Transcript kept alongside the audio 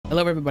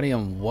Hello everybody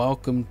and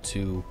welcome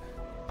to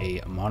a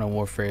Modern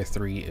Warfare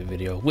 3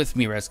 video with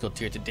me,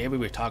 Rescultir. Today we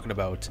were talking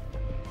about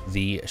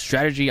the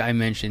strategy I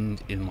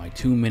mentioned in my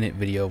 2-minute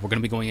video. We're going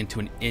to be going into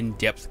an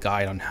in-depth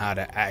guide on how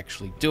to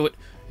actually do it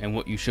and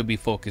what you should be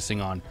focusing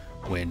on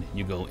when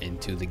you go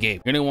into the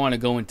game. You're going to want to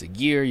go into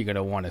gear. You're going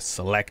to want to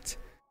select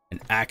an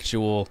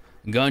actual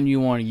gun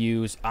you want to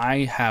use.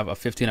 I have a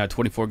 15 out of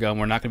 24 gun.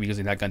 We're not going to be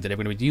using that gun today.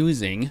 We're going to be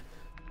using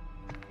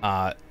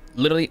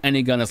literally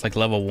any gun that's like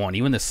level 1,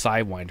 even the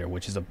Sidewinder,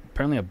 which is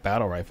apparently a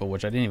battle rifle,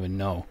 which I didn't even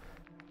know.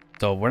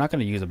 So we're not going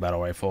to use a battle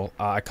rifle.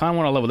 I kind of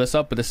want to level this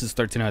up, but this is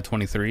 13 out of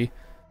 23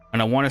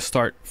 and I want to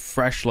start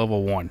fresh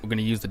level 1. We're going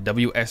to use the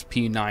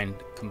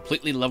WSP9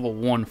 completely level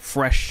 1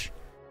 fresh.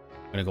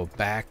 I'm going to go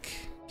back.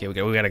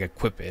 Okay, we got to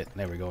equip it.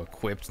 There we go,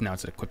 equipped. Now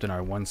it's equipped in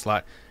our 1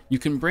 slot. You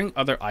can bring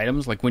other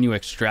items like when you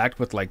extract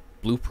with like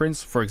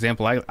blueprints. For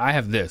example, I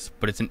have this,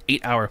 but it's an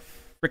 8-hour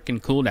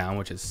freaking cooldown,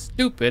 which is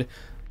stupid.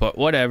 But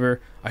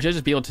whatever, I should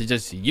just be able to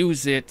just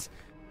use it.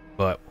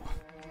 But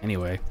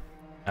anyway,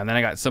 and then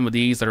I got some of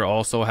these that are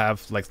also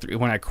have like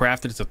when I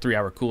craft it, it's a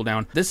 3-hour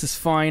cooldown. This is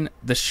fine.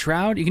 The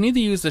shroud, you can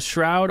either use the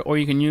shroud or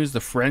you can use the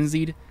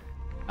frenzied.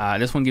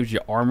 This one gives you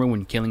armor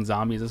when killing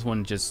zombies. This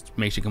one just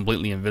makes you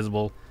completely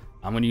invisible.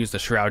 I'm gonna use the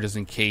shroud just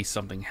in case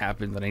something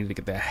happens and I need to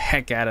get the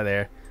heck out of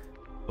there.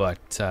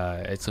 But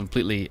it's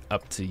completely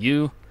up to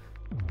you.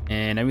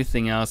 And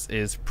everything else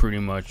is pretty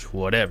much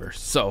whatever.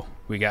 So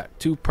we got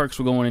 2 perks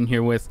we're going in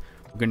here with.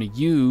 We're going to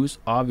use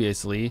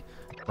obviously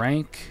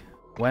rank,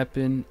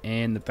 weapon,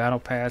 and the battle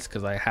pass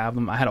because I have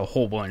them. I had a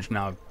whole bunch,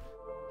 now I've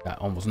got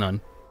almost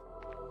none.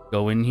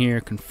 Go in here,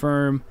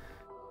 confirm,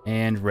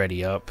 and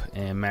ready up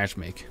and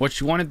matchmake.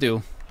 What you want to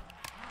do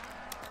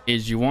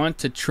is you want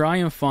to try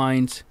and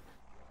find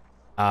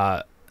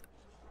the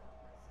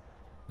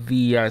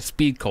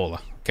speed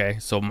cola. Okay,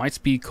 so my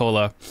speed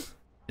cola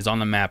is on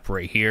the map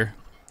right here.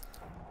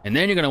 And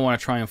then you're going to want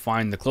to try and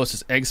find the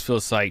closest exfil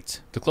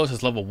site, the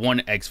closest level 1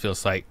 exfil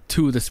site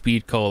to the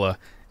speed cola.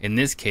 In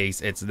this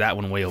case, it's that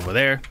one way over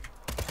there.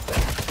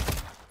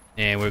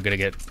 And we're going to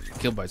get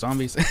killed by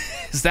zombies.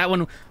 It's that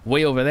one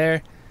way over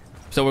there.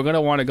 So we're going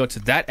to want to go to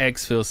that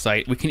exfil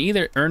site. We can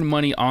either earn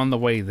money on the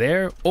way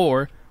there,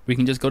 or we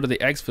can just go to the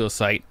exfil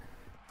site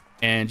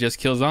and just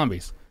kill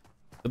zombies.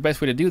 The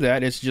best way to do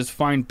that is to just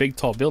find big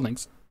tall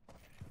buildings,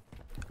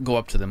 go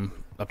up to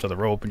them, up to the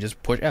rope, and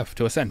just push F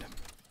to ascend.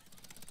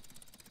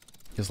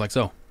 Just like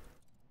so.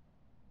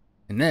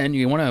 And then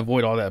you want to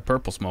avoid all that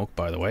purple smoke,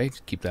 by the way.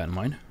 Just keep that in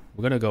mind.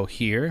 We're going to go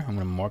here. I'm going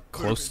to mark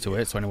close to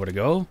it so I know where to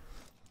go.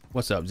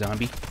 What's up,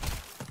 zombie?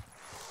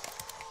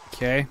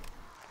 Okay.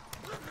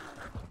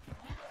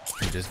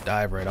 We just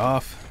dive right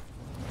off.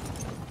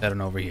 Head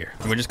on over here.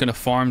 And we're just going to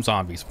farm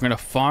zombies. We're going to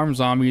farm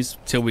zombies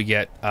till we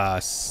get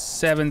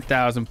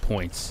 7,000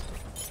 points.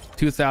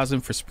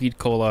 2,000 for speed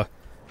cola.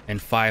 And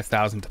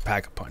 5,000 to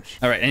pack a punch.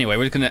 All right, anyway,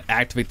 we're just gonna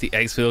activate the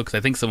exfil because I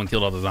think someone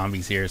killed all the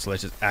zombies here, so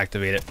let's just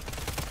activate it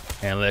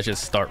and let's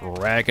just start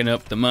racking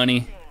up the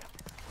money.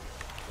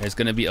 It's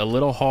gonna be a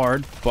little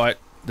hard, but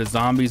the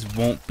zombies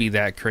won't be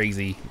that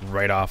crazy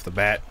right off the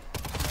bat.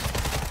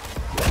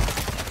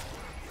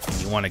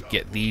 And you want to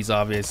get these,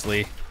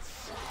 obviously.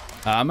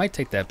 I might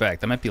take that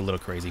back. That might be a little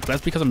crazy, but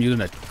that's because I'm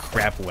using a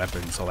crap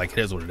weapon, so like, it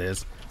is what it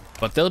is.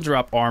 But they'll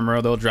drop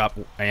armor, they'll drop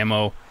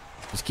ammo.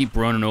 Just keep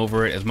running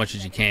over it as much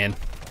as you can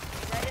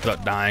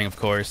without dying, of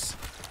course.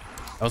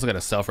 I also got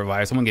a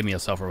self-revive. Someone gave me a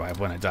self-revive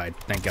when I died.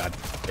 Thank God.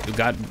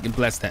 God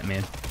bless that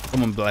man.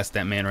 Someone bless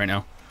that man right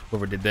now.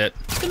 Whoever did that.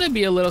 It's gonna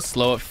be a little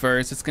slow at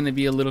first. It's gonna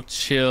be a little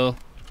chill.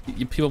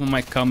 People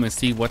might come and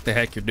see what the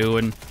heck you're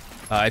doing.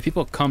 If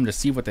people come to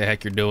see what the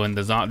heck you're doing,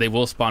 they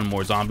will spawn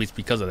more zombies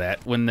because of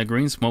that. When the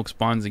green smoke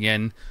spawns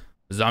again,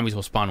 the zombies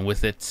will spawn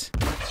with it.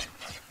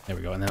 There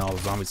we go. And then all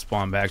the zombies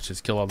spawn back.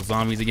 Just kill all the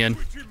zombies again.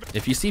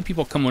 If you see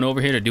people coming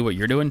over here to do what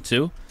you're doing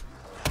too,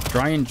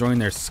 try and join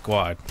their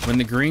squad. When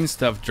the green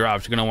stuff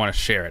drops, you're gonna want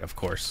to share it, of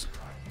course.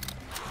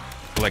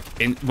 Like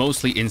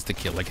mostly insta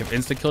kill. Like if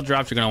insta kill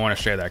drops, you're gonna want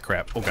to share that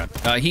crap. Oh god.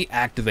 He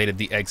activated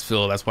the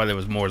exfil. That's why there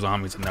was more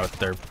zombies than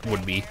there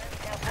would be.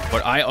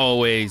 But I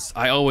always,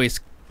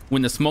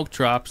 when the smoke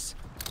drops,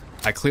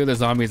 I clear the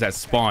zombies that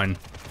spawn,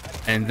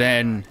 and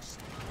then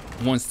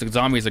once the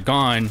zombies are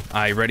gone,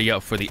 I ready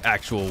up for the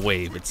actual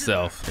wave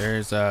itself.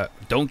 There's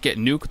don't get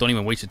nuked. Don't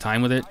even waste your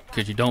time with it,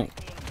 because you don't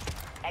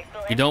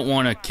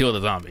want to kill the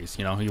zombies.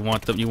 You know, you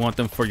want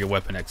them for your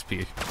weapon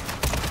XP.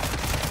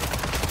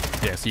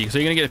 Yeah, so you're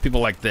gonna get people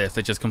like this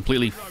that just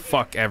completely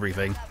fuck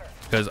everything,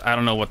 because I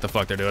don't know what the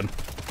fuck they're doing.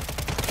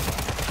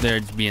 They're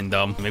just being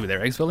dumb. Maybe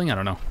they're exfilling. I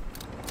don't know.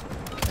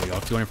 There you go.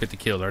 250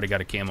 kills. I already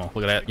got a camo.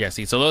 Look at that. Yeah.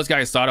 See, so those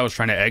guys thought I was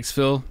trying to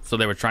exfil, so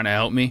they were trying to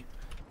help me.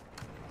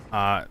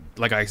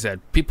 Like I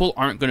said, people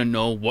aren't gonna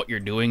know what you're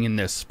doing in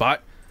this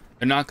spot.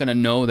 They're not gonna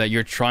know that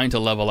you're trying to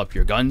level up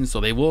your guns, so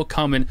they will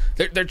come in.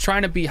 They're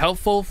trying to be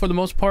helpful for the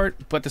most part,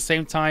 but at the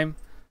same time,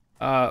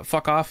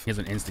 fuck off. Here's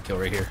an insta kill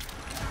right here.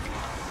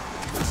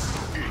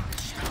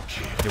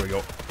 Here we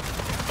go.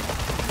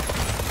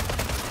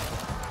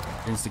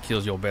 Insta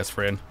kills your best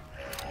friend.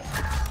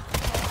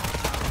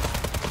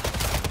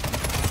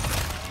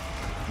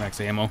 Max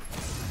ammo.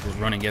 Just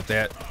run and get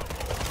that.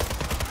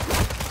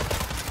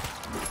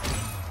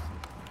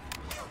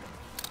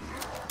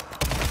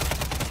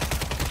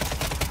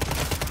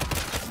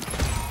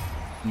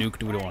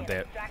 Nuke, we don't want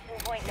that.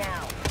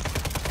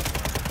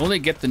 Only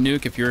get the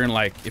nuke if you're in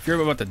if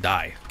you're about to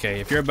die.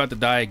 Okay, if you're about to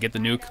die, get the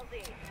nuke.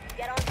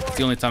 It's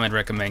the only time I'd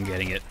recommend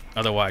getting it.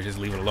 Otherwise, just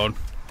leave it alone.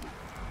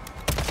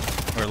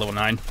 Or level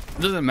 9. It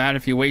doesn't matter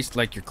if you waste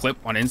your clip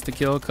on insta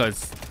kill,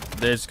 because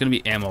there's gonna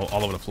be ammo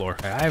all over the floor.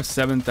 I have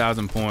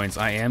 7,000 points.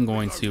 I am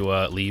going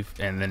to leave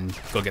and then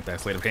go get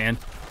that Slate of Hand,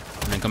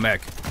 and then come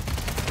back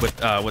with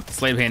the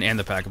Slate of Hand and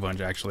the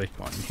Pack-a-Punch actually.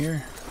 Go on in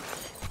here.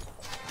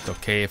 It's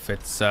okay if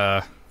it's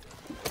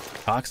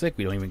toxic.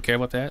 We don't even care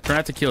about that. Try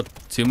not to kill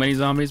too many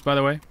zombies, by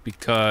the way,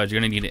 because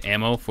you're gonna need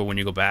ammo for when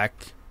you go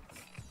back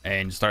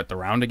and start the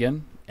round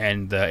again.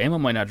 And the ammo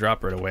might not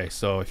drop right away.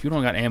 So if you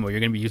don't got ammo, you're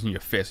gonna be using your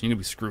fist. You're gonna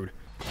be screwed.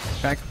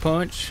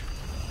 Pack-a-Punch.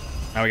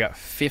 Now we got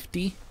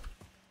 50.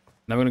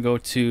 Now we're gonna go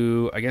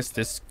to, I guess,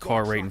 this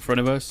car right in front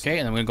of us. Okay,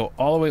 and then we're gonna go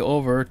all the way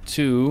over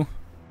to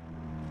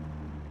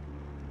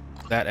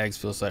that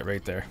exfil site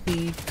right there.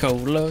 Speed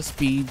Cola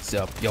speeds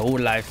up your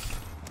life.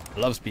 I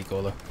love Speed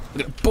Cola.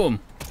 Look at it, boom.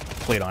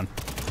 Played on.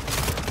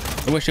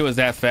 I wish it was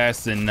that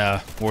fast in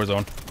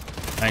Warzone.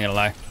 I ain't gonna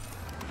lie.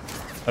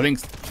 I think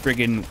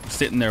freaking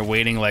sitting there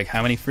waiting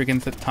how many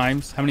freaking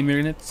times? How many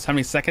minutes? How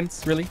many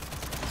seconds? Really?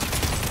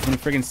 How many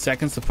freaking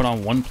seconds to put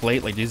on one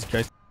plate? Like, Jesus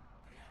Christ.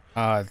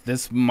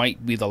 This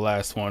might be the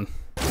last one.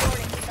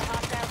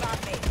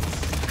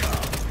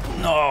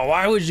 No,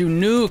 why would you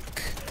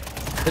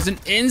nuke? There's an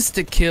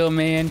insta kill,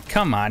 man.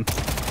 Come on.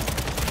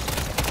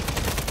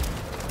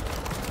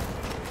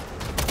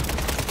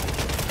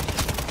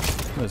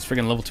 There's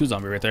freaking level 2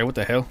 zombie right there. What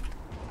the hell?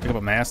 Pick up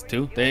a mask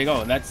too. There you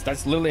go.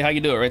 That's literally how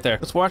you do it right there.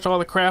 Let's watch all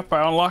the crap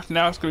I unlocked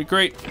now. It's gonna be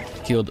great.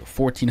 Killed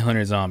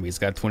 1,400 zombies.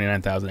 Got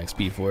 29,000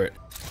 XP for it.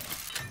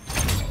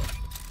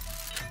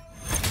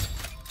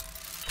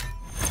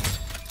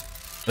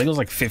 I think it was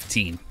like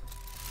 15.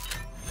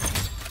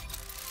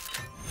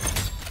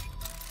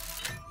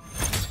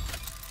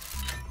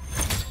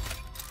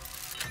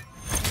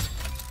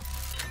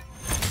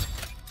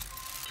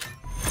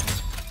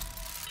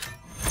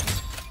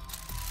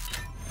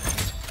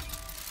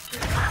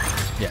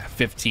 Yeah,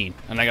 15.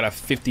 And I got a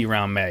 50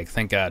 round mag,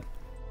 thank God.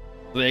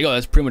 So there you go,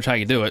 that's pretty much how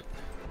you do it.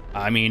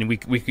 I mean, we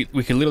could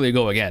literally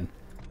go again.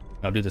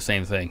 I'll do the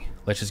same thing.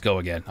 Let's just go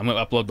again. I'm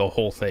gonna upload the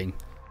whole thing.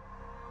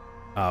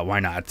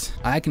 Why not?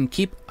 I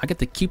get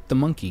to keep the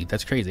monkey.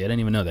 That's crazy, I didn't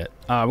even know that.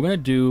 We're gonna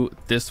do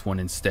this one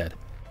instead.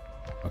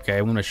 Okay,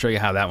 I'm gonna show you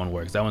how that one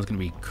works. That one's gonna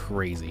be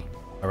crazy.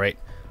 All right,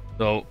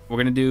 so we're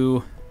gonna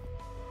do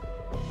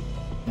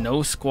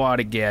no squad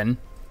again.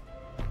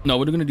 No,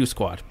 we're gonna do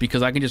squad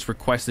because I can just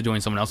request to join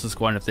someone else's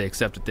squad, and if they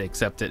accept it, they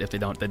accept it. If they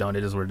don't, they don't.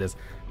 It is what it is.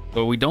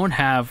 But we don't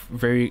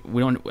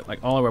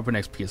all our weapon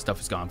XP and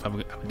stuff is gone. I've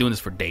been doing this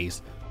for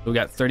days. We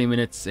got 30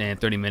 minutes and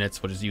 30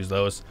 minutes. We'll just use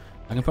those.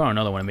 I can put on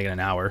another one and make it an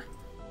hour.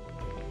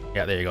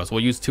 Yeah, there you go. So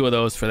we'll use 2 of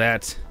those for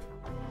that.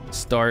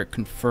 Start,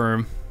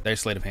 confirm. There's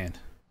Slate of Hand.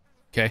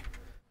 Okay.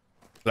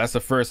 So that's the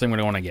first thing we're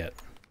gonna want to get.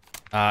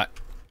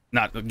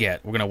 Not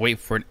get. We're gonna wait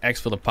for an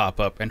exfil to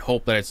pop up and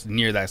hope that it's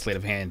near that Slate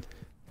of Hand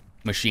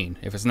machine.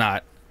 If it's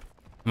not,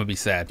 I'm gonna be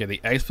sad. Yeah, the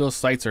exfil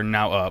sites are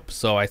now up.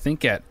 So I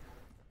think I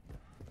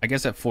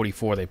guess at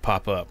 44 they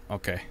pop up.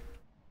 Okay.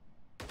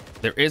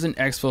 There is an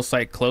exfil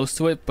site close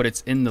to it, but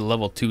it's in the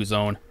level 2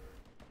 zone.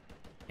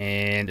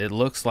 And it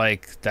looks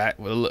like that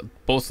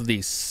both of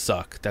these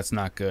suck. That's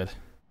not good.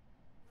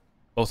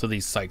 Both of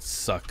these sites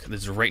suck.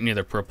 This is right near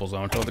the purple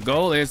zone. So the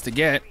goal is to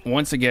get,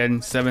 once again,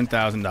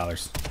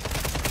 $7,000.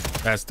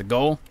 That's the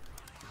goal.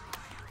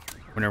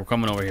 When we're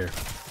coming over here.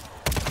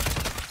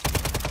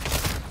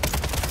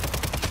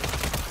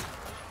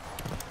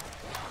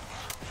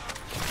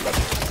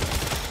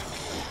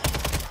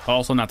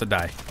 Also not to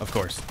die, of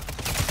course.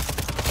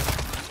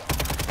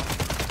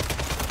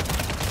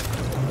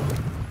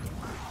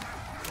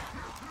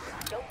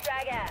 Don't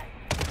drag ass.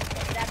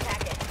 Get that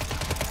packet.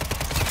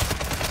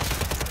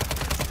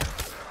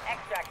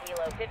 Extract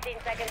helo, 15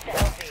 seconds to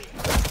LP.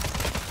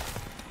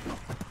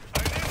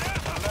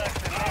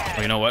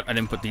 Oh, you know what? I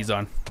didn't put these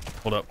on.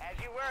 Hold up. As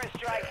you were,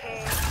 Strike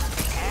King.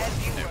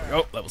 As you There were.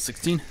 we go. Level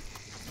 16.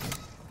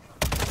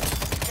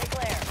 Stay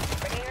clear.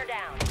 Bringing her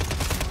down.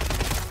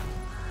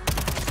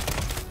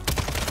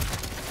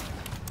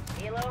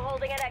 Helo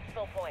holding at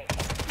exfil point.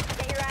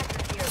 Get your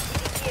asses here.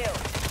 PDQ.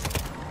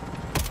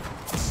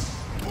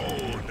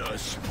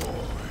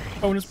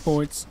 Bonus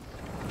points.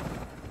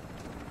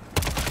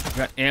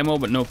 Got ammo,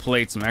 but no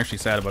plates. I'm actually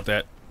sad about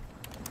that.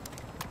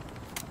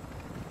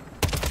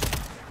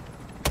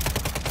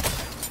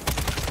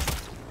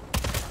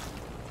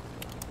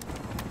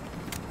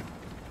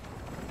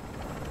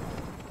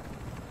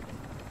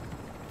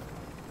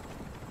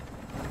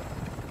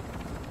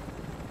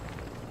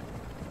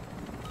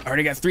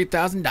 Already got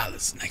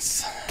 $3,000.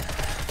 Nice.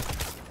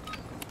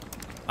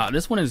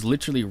 This one is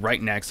literally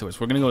right next to us.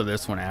 We're gonna go to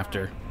this one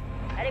after.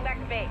 Heading back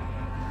to base.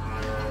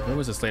 Where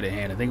was the Slate of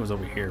Hand? I think it was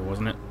over here,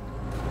 wasn't it?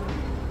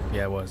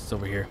 Yeah, it was. It's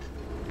over here.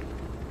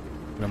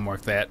 gonna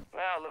mark that.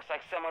 Well, looks like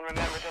someone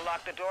remembered to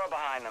lock the door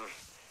behind them.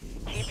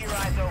 Keep your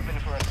eyes open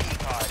for a key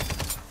card.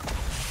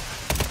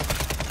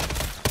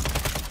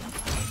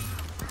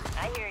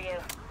 I hear you.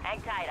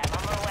 Hang tight, I'm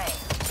on my way.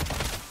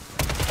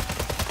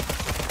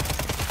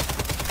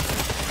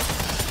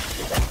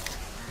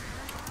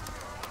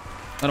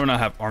 I do not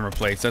have armor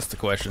plates, that's the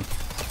question.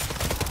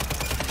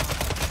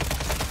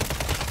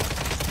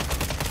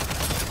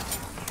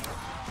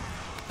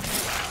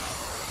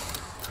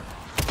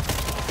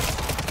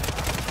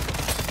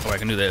 Oh, I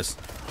can do this.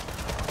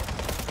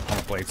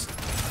 Armor plates.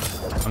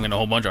 I'm getting a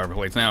whole bunch of armor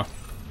plates now.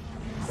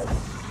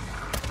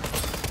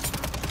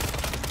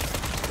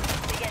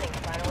 Beginning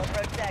final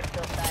approach to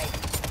exfil site.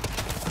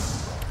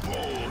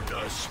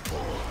 Bonus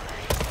points.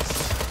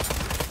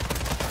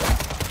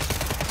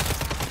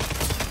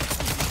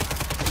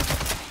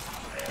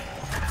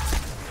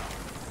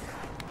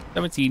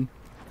 17.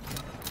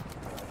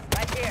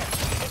 Right here.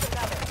 Take the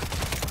cover.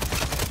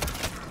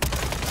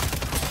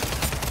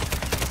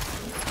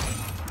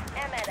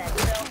 I'm at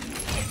exfil.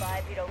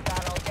 5 you don't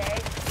got all day.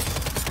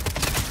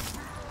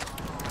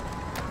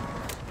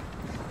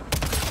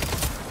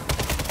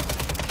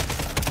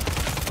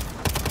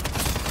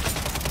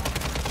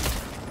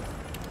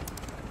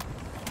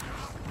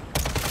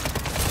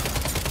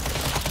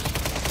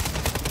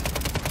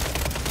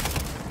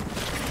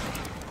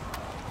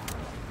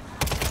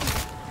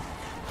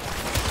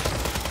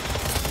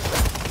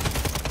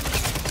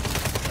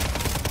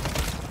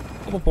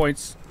 Couple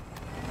points.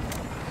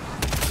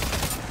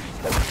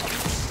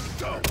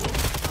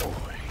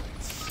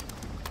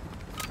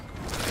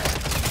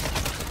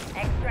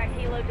 Extract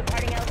helo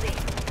departing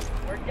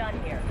LZ. We're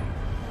done here.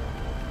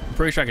 I'm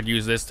pretty sure I could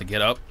use this to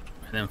get up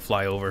and then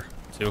fly over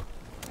too.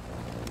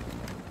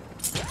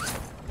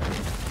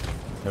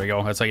 There we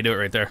go. That's how you do it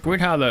right there.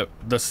 Weird how the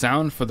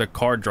sound for the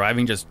car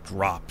driving just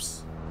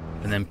drops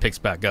and then picks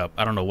back up.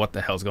 I don't know what the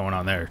hell's going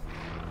on there,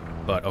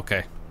 but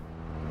okay.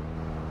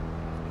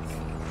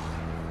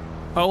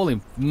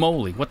 Holy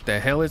moly, what the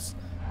hell is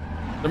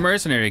the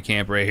mercenary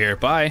camp right here?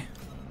 Bye.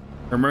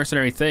 Or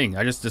mercenary thing.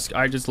 I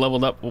just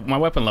leveled up. My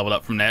weapon leveled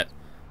up from that.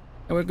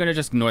 And we're gonna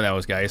just ignore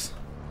those guys.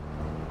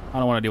 I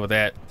don't want to deal with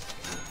that.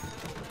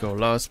 Go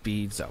low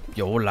speeds up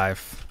your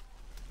life.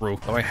 Bro.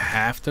 Do I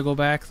have to go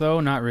back though?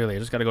 Not really. I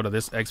just gotta go to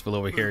this exfil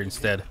over here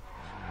instead.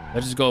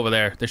 Let's just go over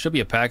there. There should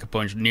be a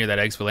pack-a-punch near that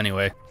exfil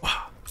anyway.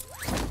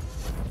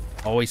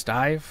 Always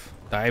dive.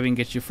 Diving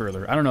gets you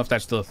further. I don't know if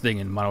that's still a thing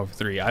in Modern Warfare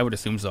 3. I would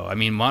assume so. I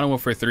mean, Modern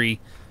Warfare 3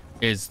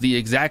 is the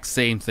exact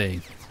same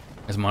thing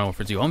as Modern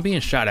Warfare 2. I'm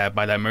being shot at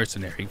by that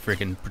mercenary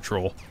freaking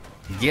patrol.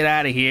 Get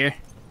out of here.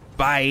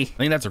 Bye. I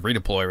think that's a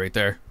redeploy right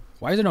there.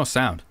 Why is there no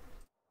sound?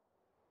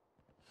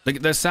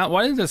 Like the sound.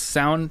 Why does the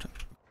sound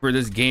for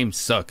this game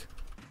suck?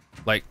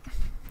 Like,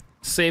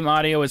 same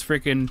audio as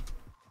freaking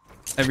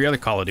every other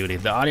Call of Duty.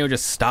 The audio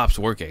just stops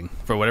working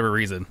for whatever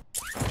reason.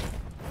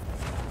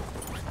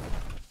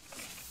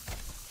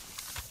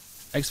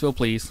 Exfil,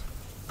 please.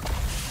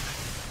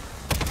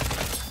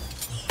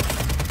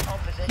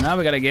 Now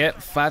we gotta get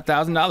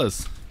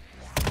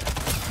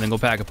 $5,000. Then go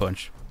pack a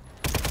punch.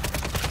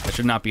 That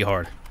should not be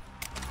hard.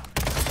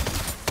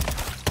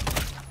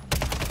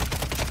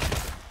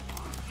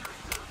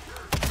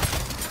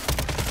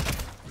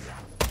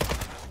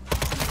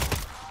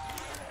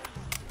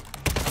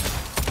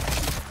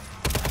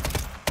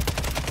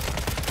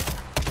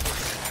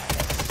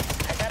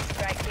 I got the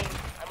strike team.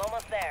 I'm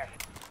almost there.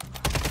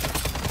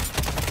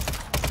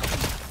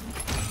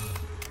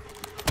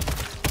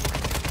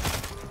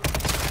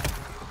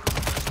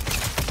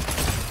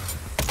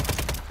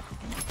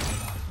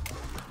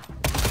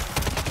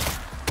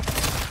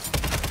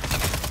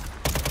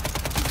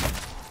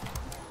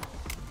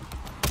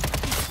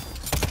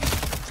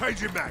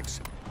 Changing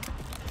mags.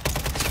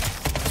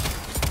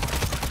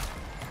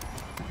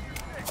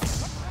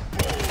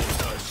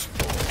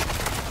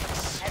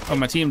 Oh,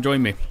 my team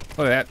joined me.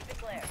 Look at that.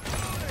 Declare.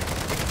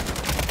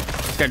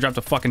 This guy dropped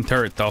a fucking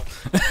turret, though.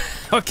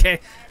 Okay.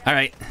 All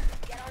right.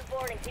 Get on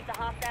board and keep the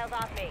hostiles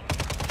off me.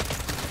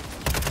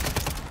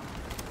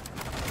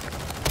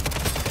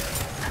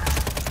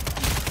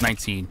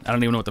 19. I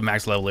don't even know what the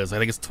max level is. I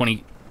think it's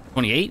 20,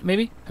 28,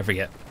 maybe? I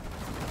forget.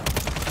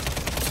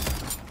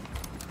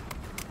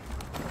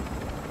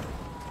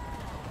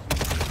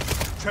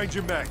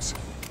 Changing mags.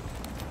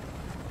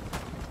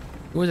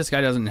 Who is this guy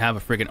that doesn't have a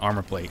freaking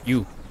armor plate?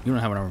 You don't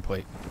have an armor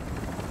plate.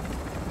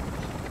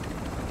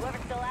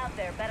 Whoever's still out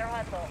there, better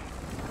hustle.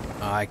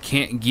 I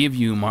can't give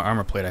you my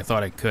armor plate. I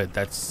thought I could.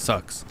 That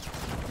sucks.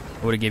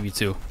 I would have gave you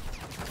 2.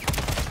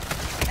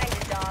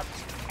 Thank you, dog.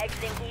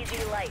 Exiting easy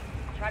to light.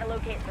 Try to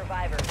locate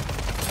survivors.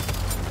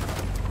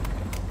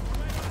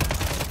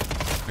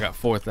 I got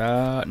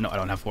 4,000. No, I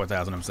don't have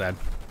 4,000. I'm sad.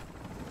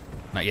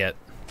 Not yet.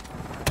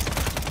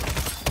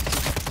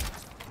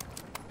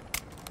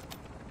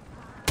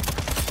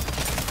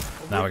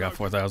 Now I got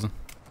 4,000.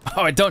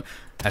 Oh, I don't.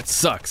 That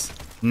sucks.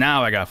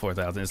 Now I got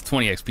 4,000. It's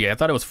 20 XP. I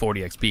thought it was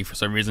 40 XP for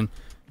some reason.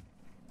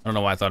 I don't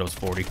know why I thought it was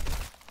 40.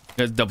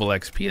 That's double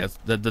XP. That's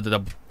the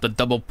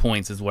double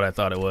points is what I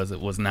thought it was.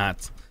 It was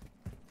not.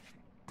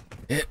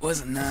 It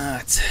was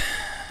not.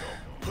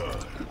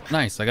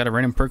 Nice. I got a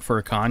random perk for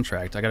a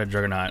contract. I got a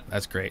Juggernaut.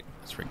 That's great.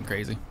 That's freaking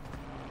crazy.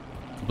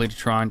 Complete a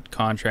Tron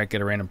contract, get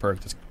a random perk.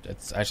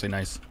 That's actually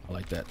nice. I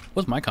like that.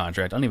 What's my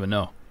contract? I don't even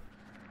know.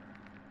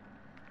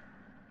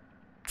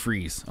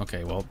 Freeze.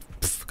 Okay, well,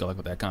 good luck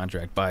with that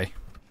contract. Bye.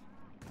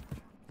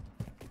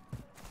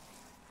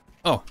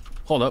 Oh,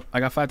 hold up.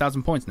 I got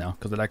 5,000 points now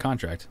because of that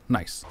contract.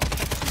 Nice.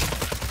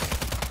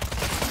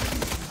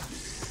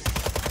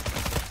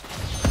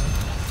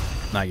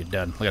 Now you're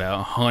done. Look at that.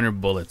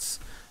 100 bullets.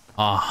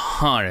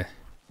 100.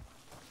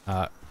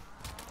 Oh,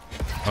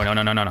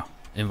 no.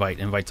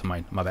 Invite to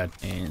mine. My bad.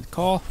 And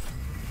call.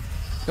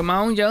 Come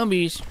on,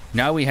 zombies.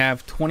 Now we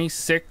have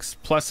 26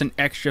 plus an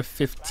extra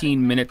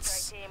 15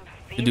 minutes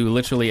to do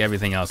literally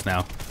everything else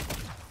now.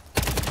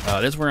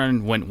 This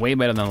run went way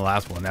better than the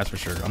last one, that's for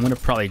sure. I'm gonna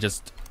probably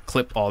just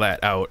clip all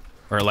that out,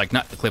 or like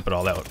not clip it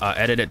all out,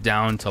 edit it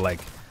down to like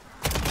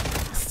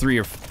 3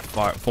 or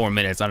 4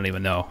 minutes, I don't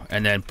even know,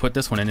 and then put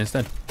this one in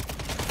instead.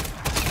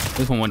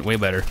 This one went way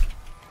better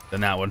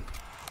than that one.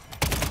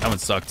 That one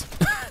sucked.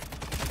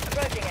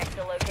 Approaching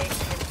extra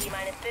location in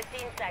T-minus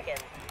 15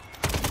 seconds.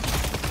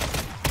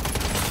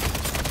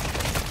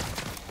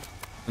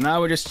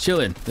 Now we're just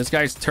chilling. This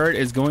guy's turret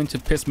is going to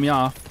piss me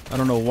off. I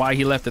don't know why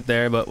he left it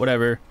there, but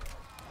whatever.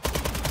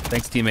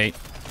 Thanks, teammate.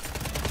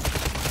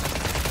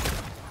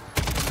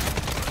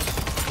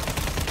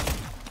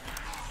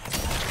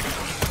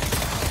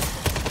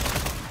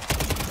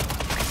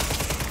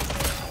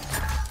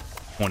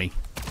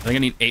 I think I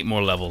need 8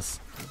 more levels.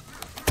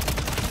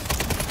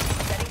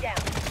 Setting down.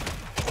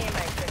 Do me and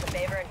my friend a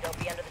favor and don't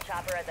be under the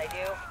chopper as I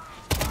do.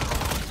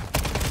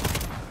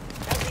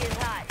 LZ is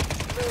hot.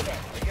 Move it.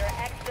 Your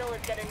exfil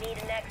is gonna need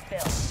an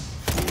exfil.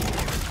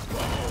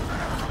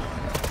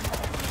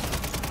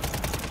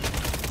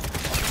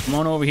 Come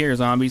on over here,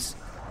 zombies.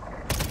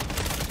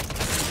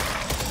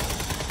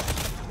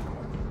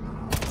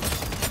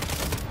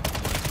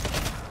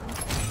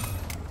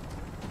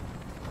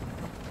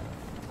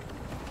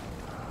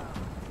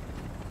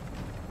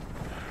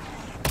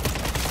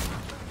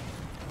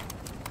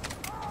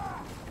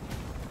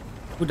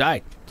 Who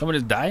died? Someone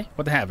just died?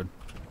 What happened?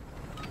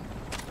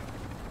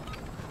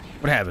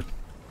 What happened?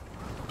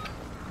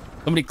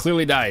 Somebody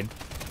clearly died.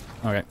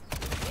 Okay.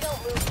 We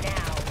don't move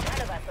now.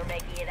 None of us are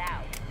making it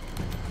out.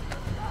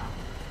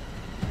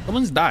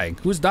 Someone's dying.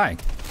 Who's dying?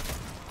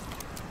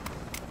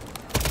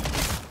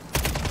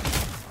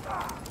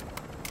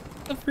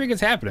 What the freak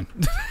is happening?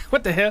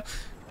 What the hell?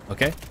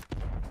 Okay.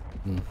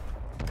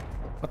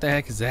 What the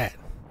heck is that?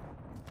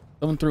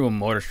 Someone threw a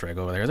mortar strike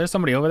over there. Is there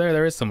somebody over there?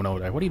 There is someone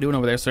over there. What are you doing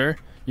over there, sir?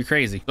 You're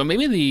crazy. So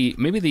maybe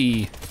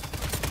the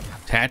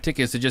tactic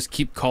is to just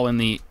keep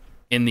calling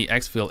in the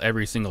exfil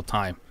every single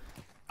time.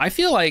 I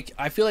feel like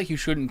you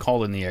shouldn't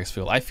call in the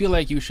exfil. I feel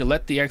like you should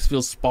let the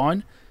exfil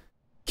spawn,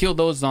 kill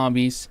those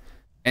zombies,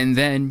 and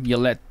then you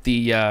let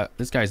the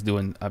this guy's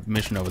doing a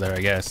mission over there, I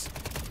guess.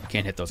 I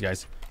can't hit those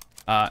guys.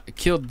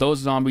 Kill those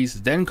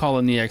zombies, then call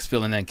in the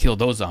exfil, and then kill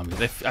those zombies.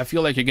 I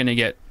feel like you're gonna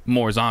get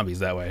more zombies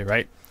that way,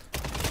 right?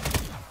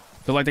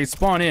 So like they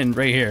spawn in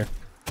right here,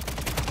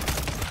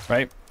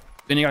 right?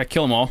 Then you gotta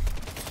kill them all.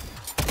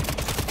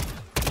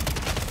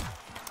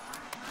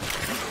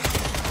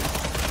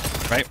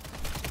 Right?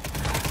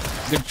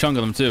 Good chunk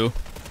of them too.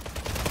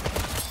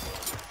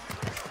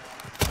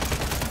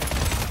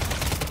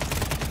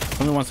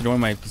 Somebody wants to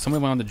join my.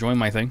 Somebody wanted to join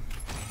my thing.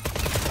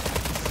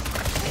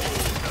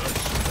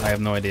 I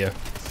have no idea.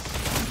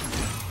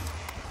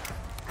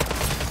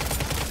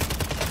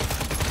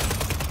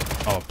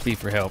 Oh, plead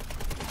for help.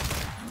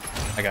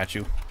 I got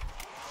you.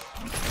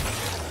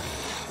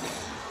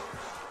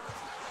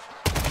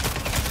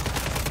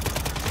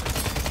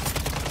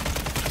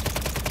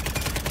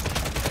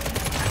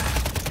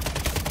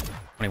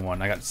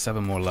 I got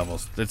 7 more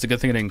levels. It's a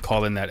good thing I didn't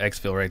call in that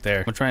exfil right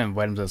there. We'll try and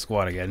invite him to the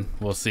squad again.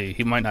 We'll see.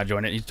 He might not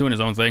join it. He's doing his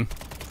own thing.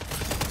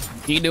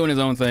 He's doing his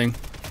own thing.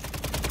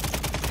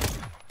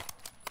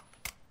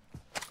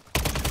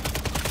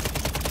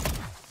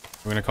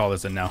 We're gonna call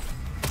this in now.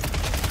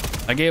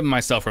 I gave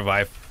myself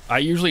revive. I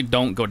usually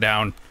don't go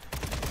down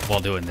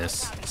while doing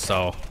this,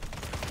 so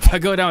if I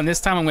go down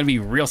this time, I'm gonna be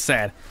real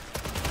sad.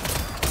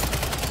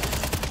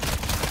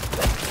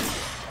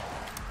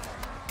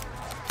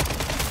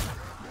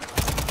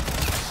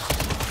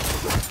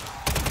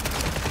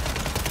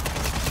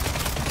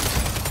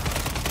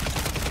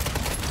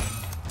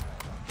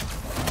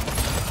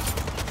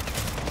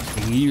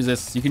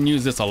 You can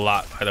use this a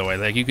lot, by the way.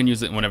 Like, you can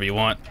use it whenever you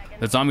want.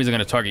 The zombies are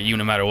gonna target you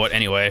no matter what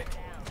anyway.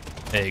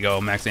 There you go,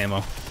 max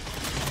ammo.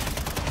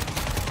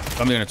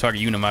 Zombies are gonna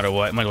target you no matter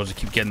what. Might as well just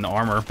keep getting the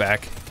armor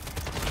back.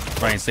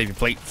 Try and save your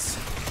plates.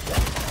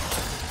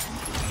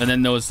 And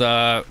then those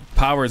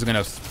powers are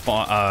gonna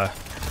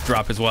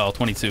drop as well.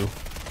 22.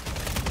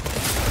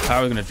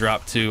 Power is gonna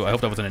drop too. I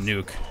hope that wasn't a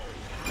nuke.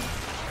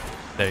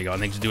 There you go. I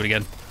think just do it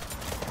again.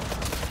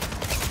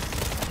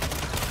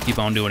 Keep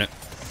on doing it.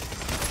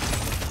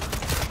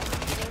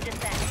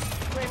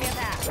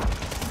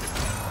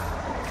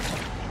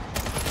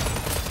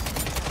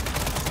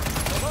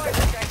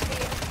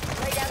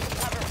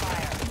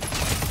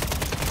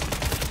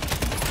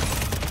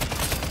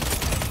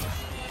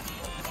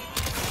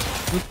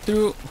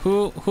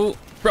 Who?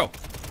 Bro,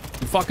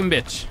 you fucking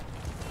bitch.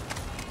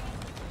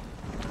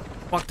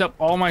 Fucked up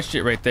all my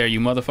shit right there, you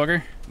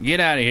motherfucker. Get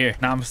out of here.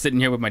 Now I'm sitting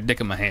here with my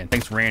dick in my hand.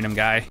 Thanks, random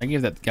guy. I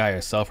gave that guy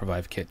a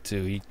self-revive kit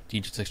too. He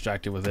just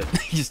extracted with it.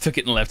 He just took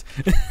it and left.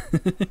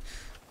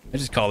 I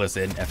just call this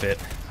in. F it.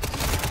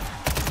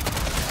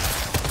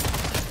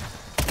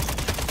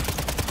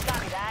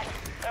 Copy that.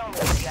 I don't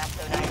know you asked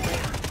so nicely.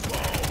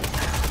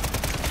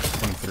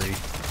 23.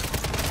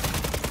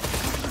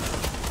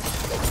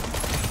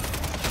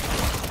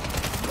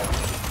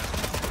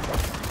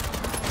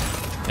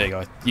 There you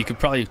go. You could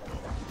probably...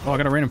 Oh, I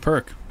got a random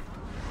perk.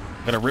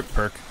 I got a rip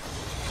perk.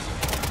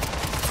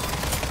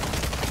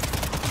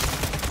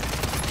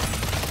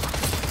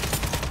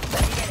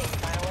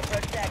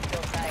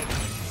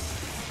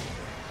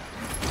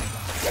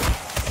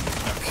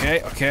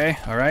 Okay,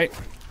 all right.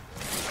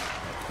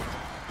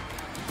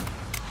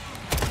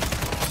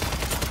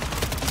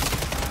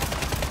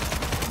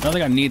 I don't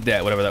think I need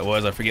that, whatever that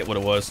was. I forget what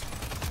it was.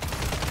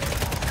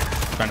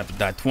 Trying not to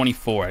die.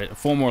 24.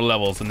 4 more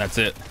levels and that's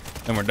it.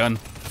 Then we're done.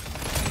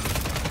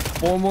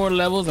 4 more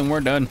levels and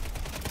we're done.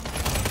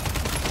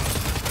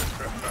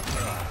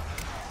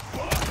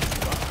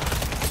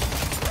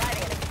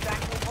 Arriving at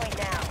extraction point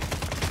now.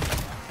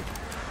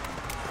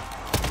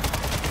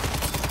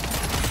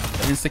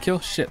 Insta kill?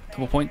 Shit.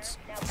 Couple points.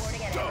 Now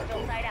boarding at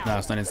Angel site out. No,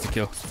 it's not insta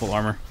kill. It's full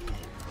armor.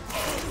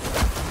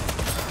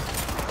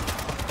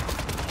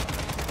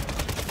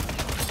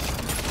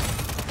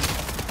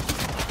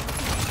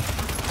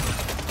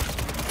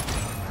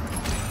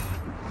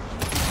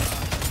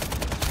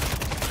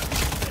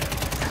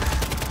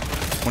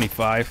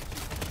 $25.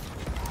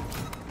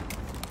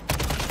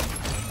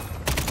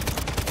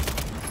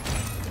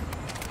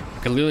 I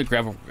could literally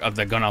grab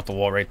the gun off the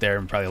wall right there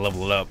and probably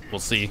level it up. We'll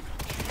see.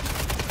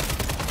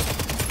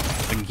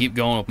 I can keep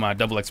going with my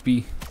double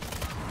XP.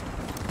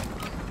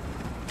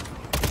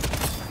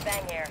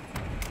 Bang here.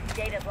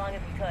 Stayed as long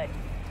as we could.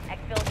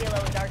 Exfil Hilo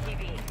is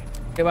RTV.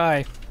 Okay,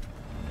 bye.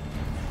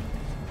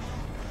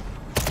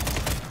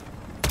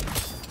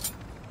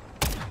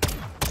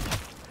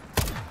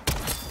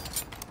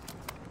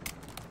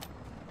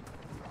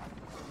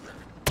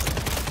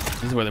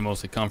 This is where they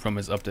mostly come from,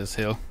 is up this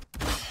hill.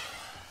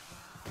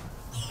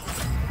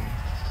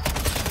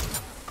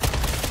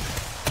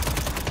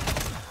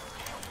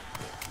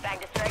 Bang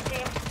to strike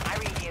team. I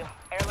read you.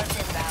 Airlift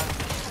inbound.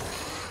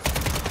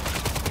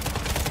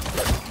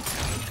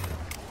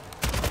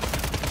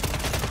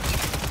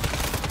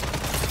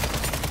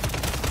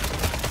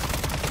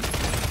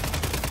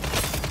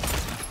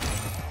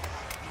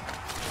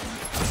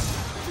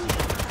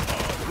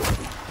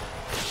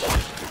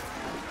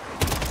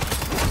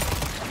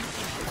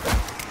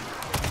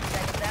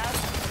 Seconds out.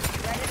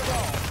 Ready to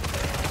roll.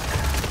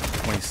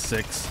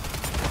 26.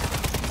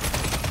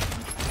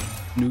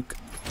 Nuke.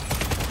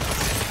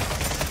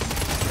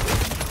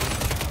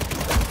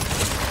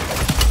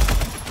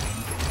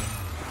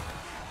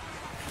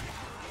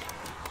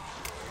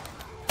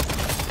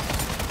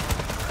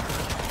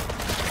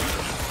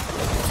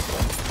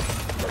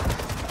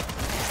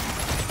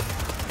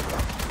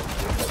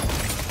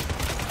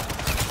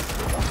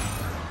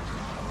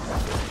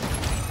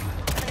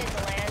 Coming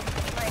into land.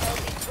 My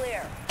nose is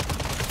clear.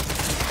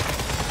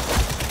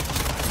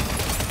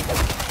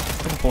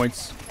 Couple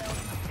points.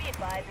 Be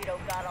advised we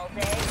don't got all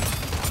day.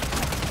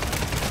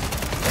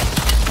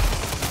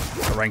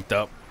 I ranked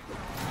up.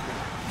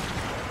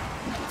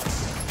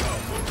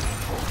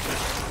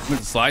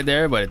 Went to slide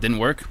there, but it didn't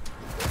work.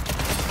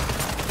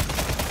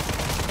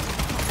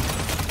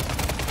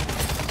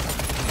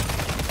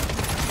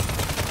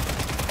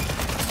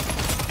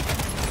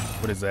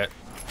 What is that?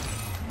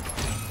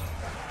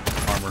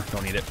 Armor,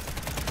 don't need it.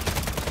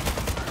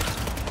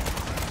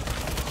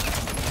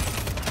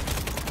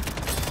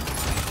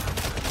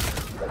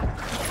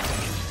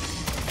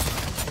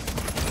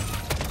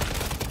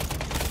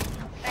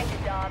 Thank you,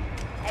 dog.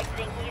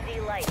 Exiting easy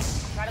light.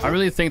 Try to I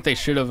really think they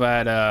should have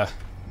had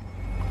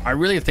I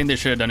really think they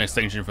should have done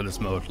extinction for this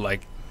mode.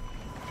 Like,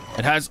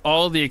 it has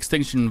all the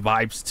extinction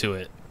vibes to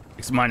it.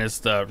 It's minus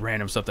the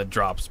random stuff that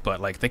drops, but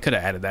like they could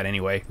have added that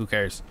anyway. Who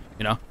cares,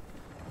 you know?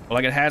 But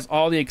like, it has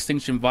all the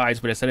extinction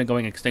vibes, but instead of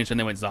going extinction,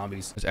 they went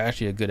zombies. It's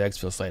actually a good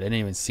exfil site. I didn't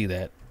even see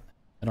that.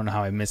 I don't know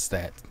how I missed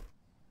that.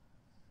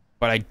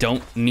 But I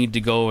don't need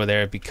to go over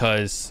there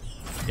because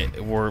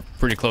we're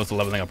pretty close to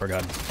leveling up our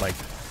gun. Like,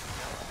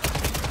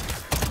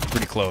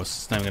 pretty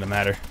close. It's not even gonna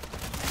matter.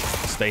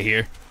 Stay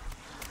here.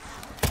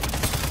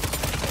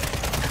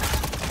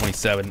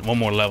 27. One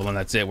more level and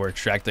that's it. We're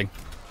extracting.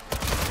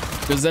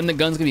 Because then the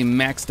gun's gonna be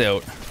maxed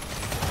out.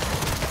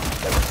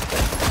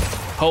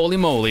 Holy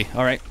moly.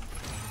 Alright.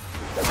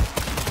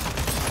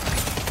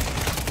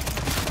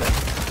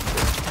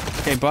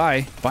 Okay,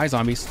 bye. Bye,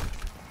 zombies.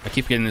 I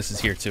keep getting this is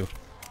here too.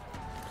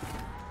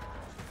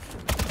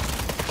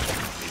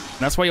 And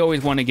that's why you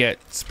always want to get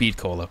speed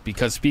cola,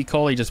 because speed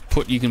cola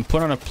you can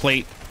put on a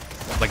plate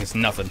like it's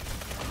nothing.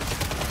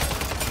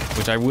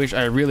 Which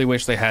I really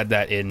wish they had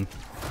that in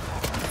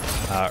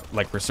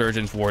like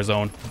Resurgence,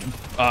 Warzone,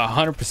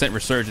 100%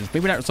 Resurgence.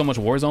 Maybe not so much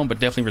Warzone, but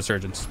definitely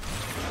Resurgence.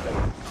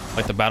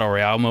 Like the Battle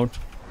Royale mode.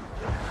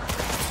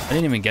 I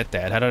didn't even get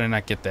that. How did I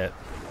not get that?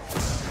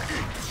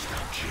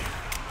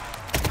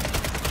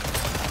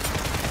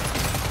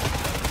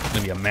 It's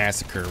gonna be a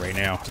massacre right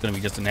now. It's gonna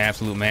be just an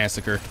absolute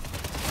massacre.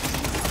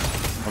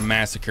 Or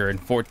massacre and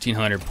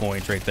 1,400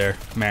 points right there.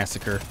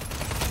 Massacre.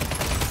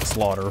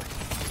 Slaughter.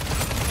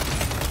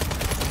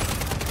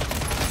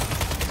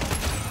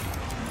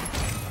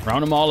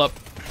 Round them all up.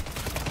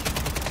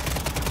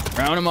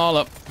 Round them all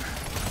up.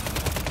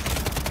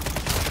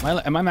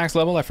 Am I max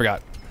level? I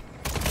forgot.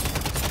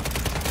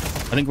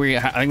 I think we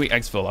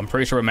exfil. I'm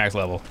pretty sure we're max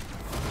level.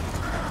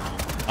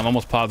 I'm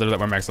almost positive that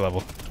we're max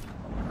level.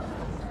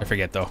 I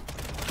forget though.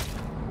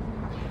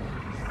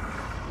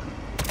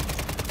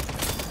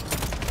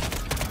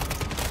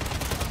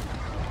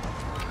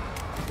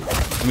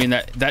 I mean,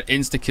 that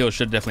insta-kill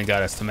should have definitely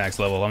got us to max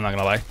level, I'm not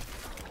gonna lie.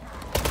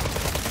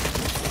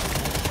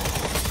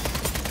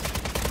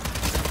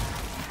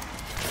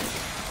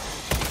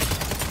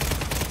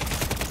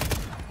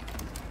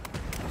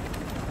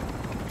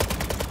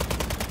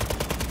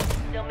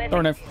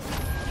 Darn it.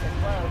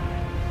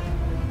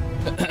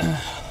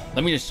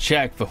 Let me just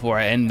check before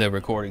I end the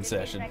recording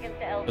session,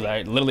 because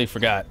I literally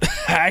forgot.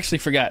 I actually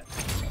forgot.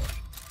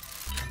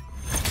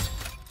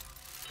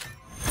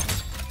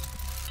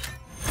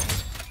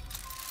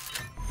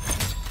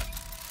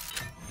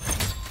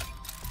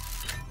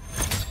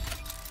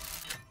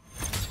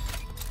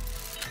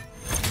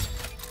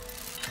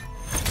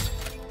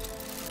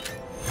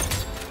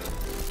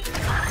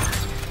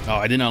 Oh,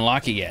 I didn't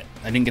unlock it yet.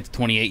 I didn't get to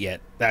 28 yet.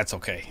 That's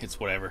okay. It's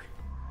whatever.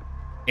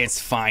 It's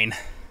fine.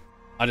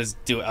 I'll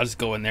just do it. I'll just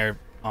go in there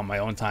on my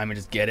own time and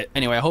just get it.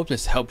 Anyway, I hope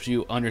this helps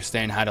you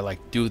understand how to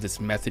like do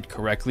this method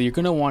correctly. You're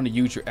gonna want to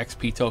use your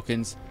XP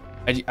tokens.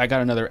 I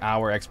got another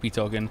hour XP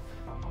token.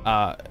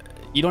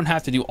 You don't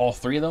have to do all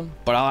 3 of them,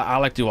 but I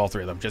like to do all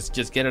 3 of them.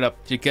 Just get it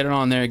up. Just get it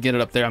on there. Get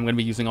it up there. I'm gonna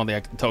be using all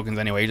the tokens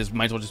anyway. You just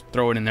might as well just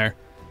throw it in there.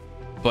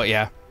 But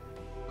yeah.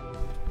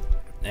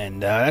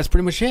 And that's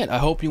pretty much it. I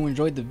hope you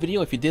enjoyed the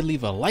video. If you did,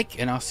 leave a like,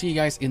 and I'll see you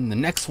guys in the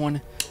next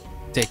one.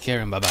 Take care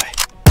and bye-bye.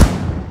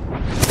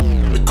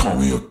 They call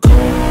me a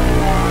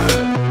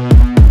god.